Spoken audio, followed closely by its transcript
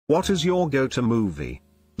What is your go-to movie?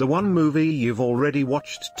 The one movie you've already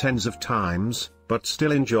watched tens of times, but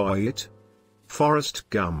still enjoy it? Forrest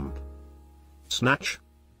Gump. Snatch?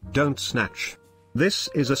 Don't snatch. This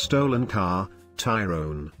is a stolen car,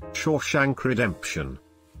 Tyrone. Shawshank Redemption.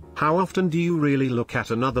 How often do you really look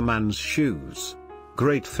at another man's shoes?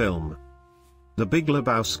 Great film. The Big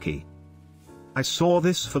Lebowski. I saw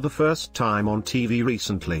this for the first time on TV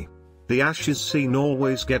recently. The ashes scene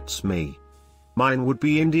always gets me. Mine would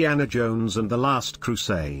be Indiana Jones and the Last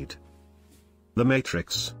Crusade. The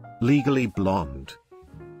Matrix, Legally Blonde.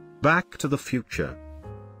 Back to the Future.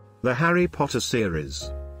 The Harry Potter series.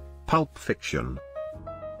 Pulp Fiction.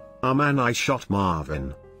 Man, I Shot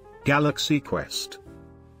Marvin. Galaxy Quest.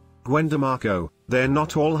 Gwenda Marco, they're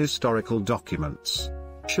not all historical documents.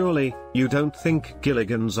 Surely, you don't think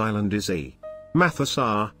Gilligan's Island is a Mathis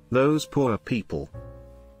are, those poor people.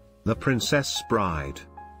 The Princess Bride.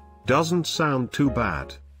 Doesn't sound too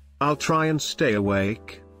bad. I'll try and stay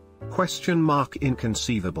awake.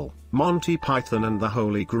 Inconceivable, Monty Python and the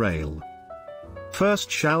Holy Grail.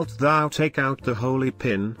 First shalt thou take out the holy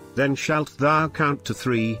pin, then shalt thou count to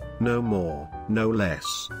 3, no more, no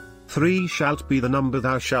less. 3 shalt be the number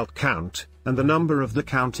thou shalt count, and the number of the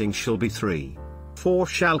counting shall be 3. 4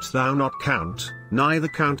 shalt thou not count, neither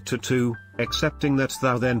count to 2, excepting that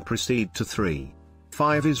thou then proceed to 3.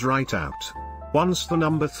 5 is right out. Once the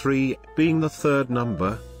number 3, being the third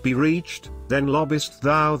number, be reached, then lobbest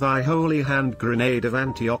thou thy holy hand grenade of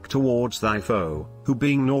Antioch towards thy foe, who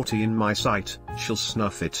being naughty in my sight, shall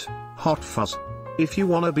snuff it. Hot fuzz. If you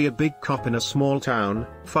wanna be a big cop in a small town,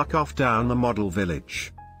 fuck off down the model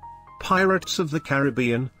village. Pirates of the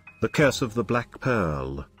Caribbean, The Curse of the Black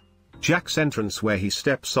Pearl. Jack's entrance where he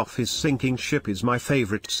steps off his sinking ship is my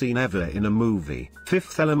favorite scene ever in a movie.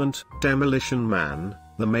 Fifth Element, Demolition Man,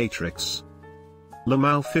 The Matrix.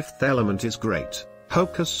 Lamau. Fifth Element is great.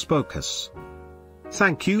 Hocus Pocus.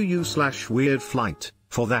 Thank you/Weird Flight,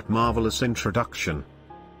 for that marvelous introduction.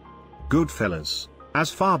 Goodfellas.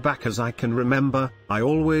 As far back as I can remember, I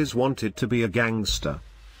always wanted to be a gangster.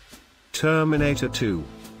 Terminator 2.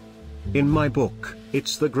 In my book,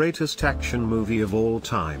 it's the greatest action movie of all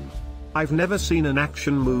time. I've never seen an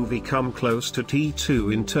action movie come close to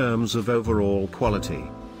T2 in terms of overall quality.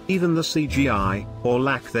 Even the CGI, or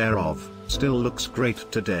lack thereof, still looks great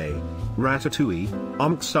today.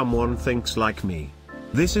 Ratatouille, someone thinks like me.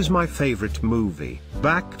 This is my favorite movie.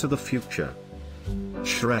 Back to the Future.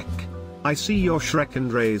 Shrek. I see your Shrek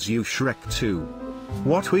and raise you Shrek 2.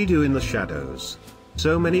 What We Do in the Shadows.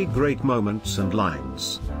 So many great moments and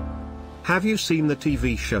lines. Have you seen the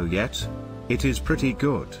TV show yet? It is pretty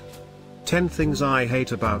good. 10 Things I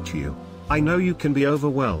Hate About You. I know you can be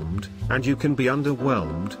overwhelmed, and you can be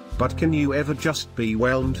underwhelmed, but can you ever just be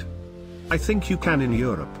whelmed? I think you can in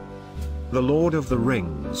Europe. The Lord of the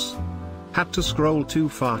Rings. Had to scroll too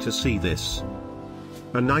far to see this.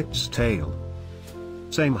 A Knight's Tale.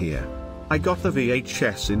 Same here. I got the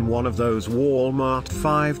VHS in one of those Walmart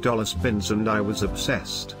 $5 bins and I was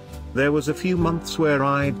obsessed. There was a few months where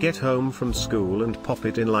I'd get home from school and pop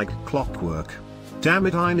it in like clockwork. Damn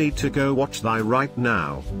it, I need to go watch Thy Right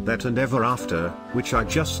Now, That and Ever After, which I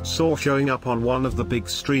just saw showing up on one of the big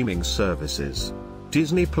streaming services.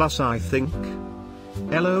 Disney Plus, I think.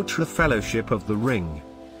 Hello, Fellowship of the Ring.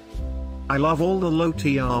 I love all the low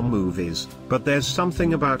TR movies, but there's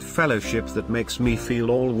something about Fellowship that makes me feel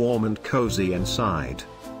all warm and cozy inside.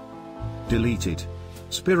 Deleted.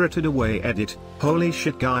 Spirited Away edit. Holy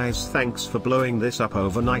shit guys, thanks for blowing this up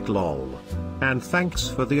overnight lol. And thanks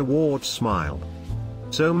for the award smile.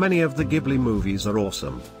 So many of the Ghibli movies are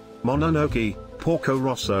awesome. Mononoke, Porco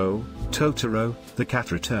Rosso, Totoro, The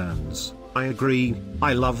Cat Returns. I agree,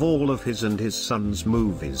 I love all of his and his son's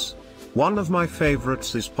movies. One of my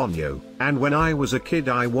favorites is Ponyo, and when I was a kid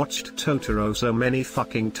I watched Totoro so many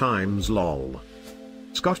fucking times lol.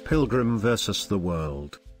 Scott Pilgrim vs. the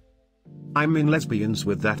World. I'm in lesbians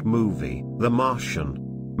with that movie, The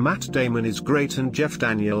Martian. Matt Damon is great and Jeff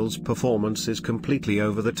Daniels' performance is completely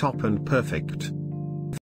over the top and perfect.